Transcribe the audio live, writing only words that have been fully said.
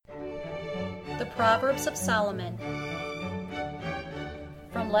The Proverbs of Solomon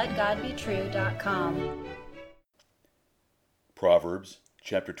from LetGodBetrue.com. Proverbs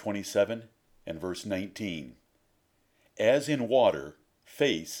chapter 27 and verse 19. As in water,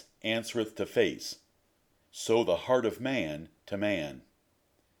 face answereth to face, so the heart of man to man.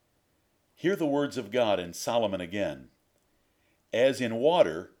 Hear the words of God in Solomon again. As in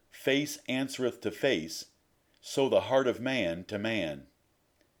water, face answereth to face, so the heart of man to man.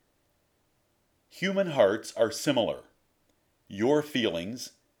 Human hearts are similar. Your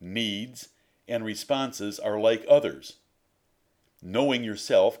feelings, needs, and responses are like others. Knowing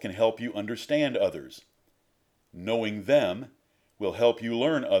yourself can help you understand others. Knowing them will help you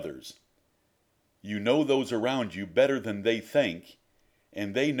learn others. You know those around you better than they think,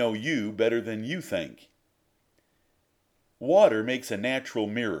 and they know you better than you think. Water makes a natural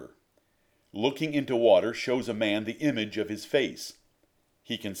mirror. Looking into water shows a man the image of his face.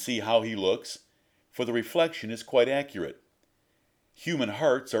 He can see how he looks, for the reflection is quite accurate. Human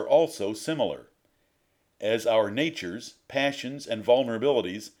hearts are also similar, as our natures, passions, and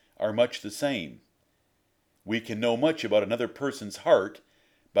vulnerabilities are much the same. We can know much about another person's heart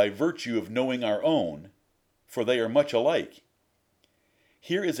by virtue of knowing our own, for they are much alike.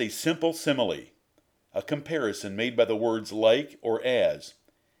 Here is a simple simile, a comparison made by the words like or as.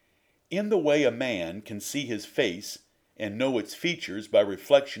 In the way a man can see his face and know its features by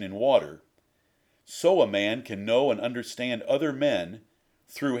reflection in water, so a man can know and understand other men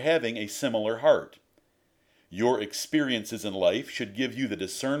through having a similar heart. Your experiences in life should give you the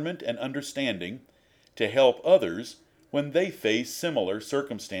discernment and understanding to help others when they face similar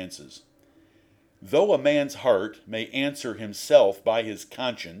circumstances. Though a man's heart may answer himself by his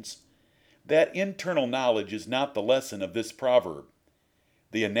conscience, that internal knowledge is not the lesson of this proverb.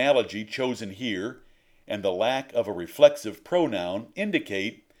 The analogy chosen here and the lack of a reflexive pronoun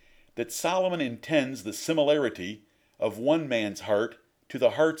indicate that Solomon intends the similarity of one man's heart to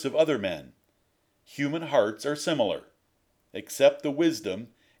the hearts of other men. Human hearts are similar. Accept the wisdom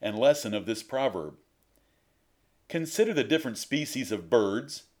and lesson of this proverb. Consider the different species of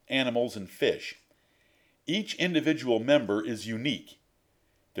birds, animals, and fish. Each individual member is unique.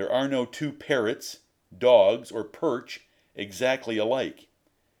 There are no two parrots, dogs, or perch exactly alike.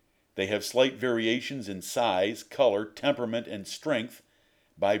 They have slight variations in size, color, temperament, and strength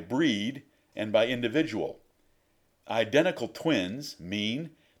by breed and by individual. Identical twins mean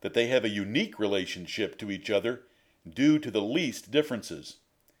that they have a unique relationship to each other due to the least differences.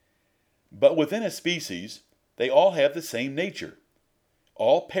 But within a species, they all have the same nature.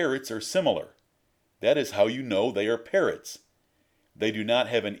 All parrots are similar. That is how you know they are parrots. They do not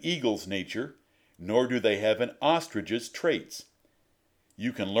have an eagle's nature, nor do they have an ostrich's traits.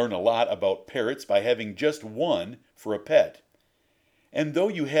 You can learn a lot about parrots by having just one for a pet. And though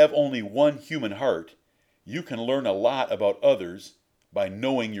you have only one human heart, you can learn a lot about others by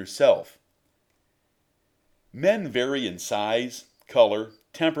knowing yourself. Men vary in size, color,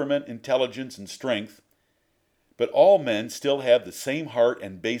 temperament, intelligence, and strength, but all men still have the same heart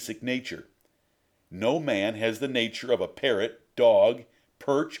and basic nature. No man has the nature of a parrot, dog,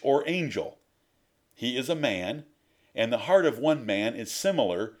 perch, or angel. He is a man, and the heart of one man is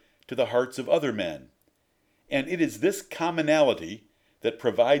similar to the hearts of other men. And it is this commonality that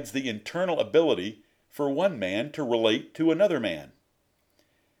provides the internal ability for one man to relate to another man.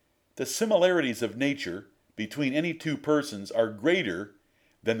 The similarities of nature between any two persons are greater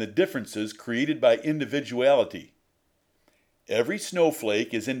than the differences created by individuality. Every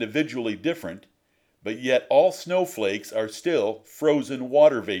snowflake is individually different, but yet all snowflakes are still frozen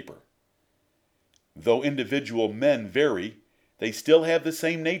water vapor. Though individual men vary, they still have the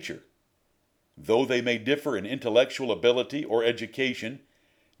same nature. Though they may differ in intellectual ability or education,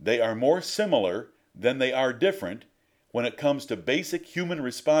 they are more similar than they are different when it comes to basic human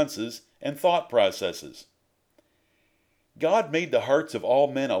responses and thought processes. God made the hearts of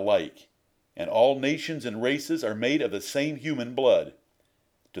all men alike, and all nations and races are made of the same human blood.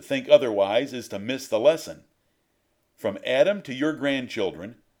 To think otherwise is to miss the lesson. From Adam to your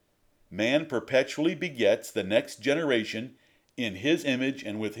grandchildren, man perpetually begets the next generation in his image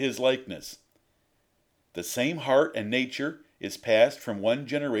and with his likeness. The same heart and nature is passed from one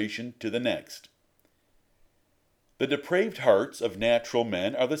generation to the next. The depraved hearts of natural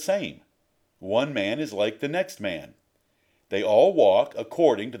men are the same. One man is like the next man. They all walk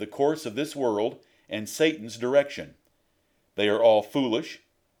according to the course of this world and Satan's direction. They are all foolish,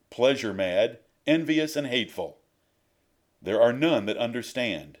 pleasure-mad, envious, and hateful. There are none that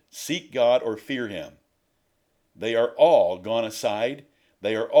understand, seek God, or fear him. They are all gone aside.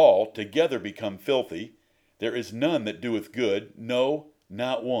 They are all together become filthy. There is none that doeth good, no,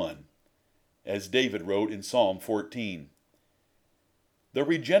 not one. as David wrote in Psalm 14. The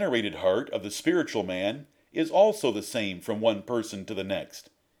regenerated heart of the spiritual man is also the same from one person to the next.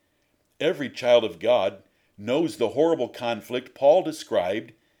 Every child of God knows the horrible conflict Paul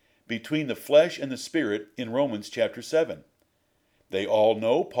described between the flesh and the spirit in Romans chapter 7. They all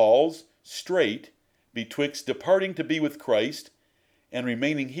know Paul's strait betwixt departing to be with Christ and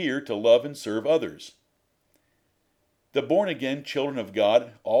remaining here to love and serve others. The born-again children of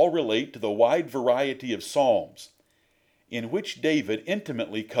God all relate to the wide variety of psalms, in which David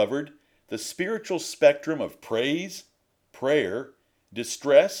intimately covered the spiritual spectrum of praise, prayer,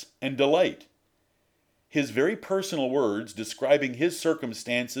 distress, and delight. His very personal words describing his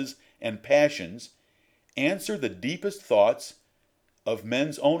circumstances and passions answer the deepest thoughts of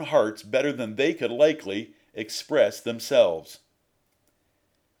men's own hearts better than they could likely express themselves.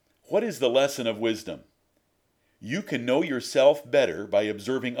 What is the lesson of wisdom? You can know yourself better by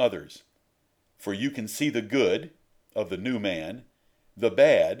observing others, for you can see the good of the new man, the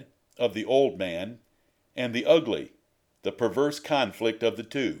bad of the old man, and the ugly, the perverse conflict of the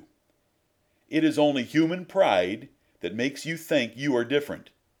two. It is only human pride that makes you think you are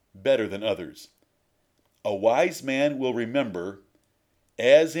different, better than others. A wise man will remember,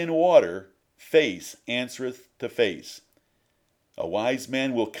 as in water, face answereth to face. A wise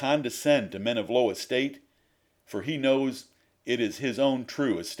man will condescend to men of low estate, for he knows it is his own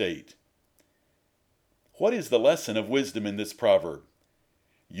true estate. What is the lesson of wisdom in this proverb?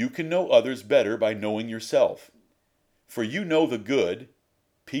 You can know others better by knowing yourself. For you know the good,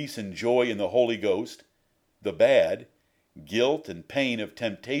 peace and joy in the Holy Ghost, the bad, guilt and pain of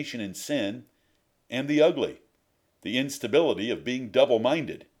temptation and sin, and the ugly, the instability of being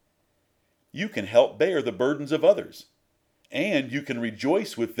double-minded. You can help bear the burdens of others, and you can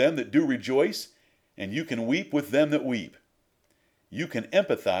rejoice with them that do rejoice, and you can weep with them that weep. You can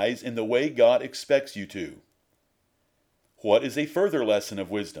empathize in the way God expects you to. What is a further lesson of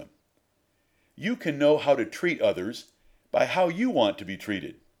wisdom? You can know how to treat others by how you want to be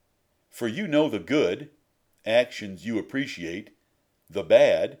treated. For you know the good, actions you appreciate, the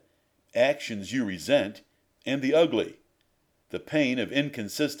bad, actions you resent, and the ugly, the pain of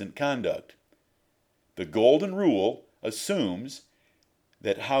inconsistent conduct. The golden rule assumes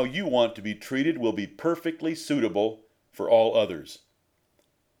that how you want to be treated will be perfectly suitable for all others.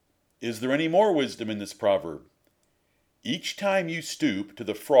 Is there any more wisdom in this proverb? Each time you stoop to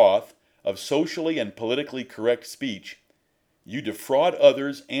the froth of socially and politically correct speech, you defraud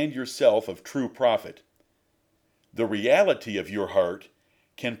others and yourself of true profit. The reality of your heart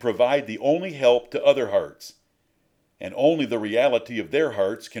can provide the only help to other hearts, and only the reality of their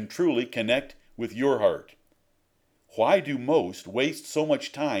hearts can truly connect with your heart. Why do most waste so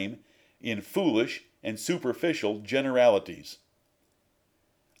much time in foolish and superficial generalities?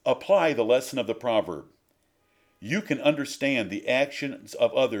 Apply the lesson of the proverb. You can understand the actions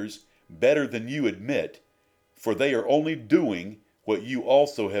of others better than you admit, for they are only doing what you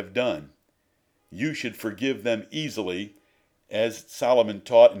also have done. You should forgive them easily, as Solomon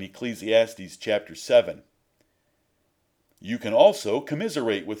taught in Ecclesiastes chapter 7. You can also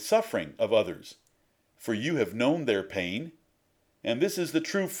commiserate with suffering of others, for you have known their pain, and this is the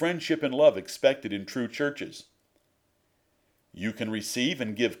true friendship and love expected in true churches. You can receive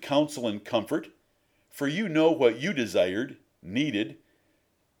and give counsel and comfort, for you know what you desired, needed,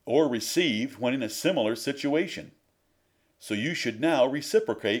 or received when in a similar situation, so you should now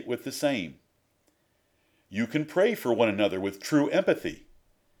reciprocate with the same. You can pray for one another with true empathy,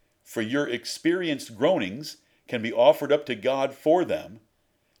 for your experienced groanings can be offered up to God for them,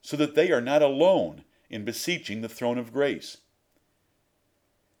 so that they are not alone in beseeching the throne of grace.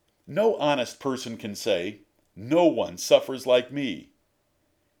 No honest person can say, "No one suffers like me."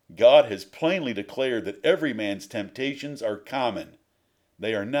 God has plainly declared that every man's temptations are common.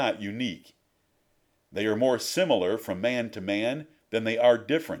 They are not unique. They are more similar from man to man than they are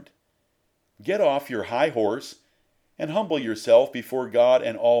different. Get off your high horse and humble yourself before God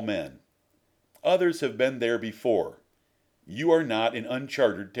and all men. Others have been there before. You are not in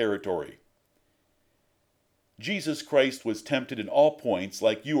uncharted territory. Jesus Christ was tempted in all points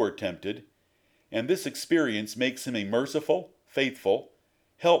like you are tempted, and this experience makes him a merciful, faithful,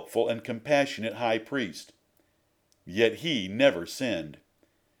 helpful, and compassionate high priest. Yet he never sinned.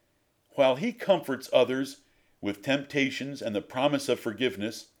 While he comforts others with temptations and the promise of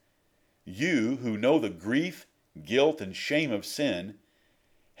forgiveness, you who know the grief, guilt, and shame of sin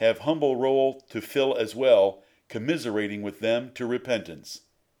have humble role to fill as well, commiserating with them to repentance.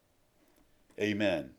 Amen.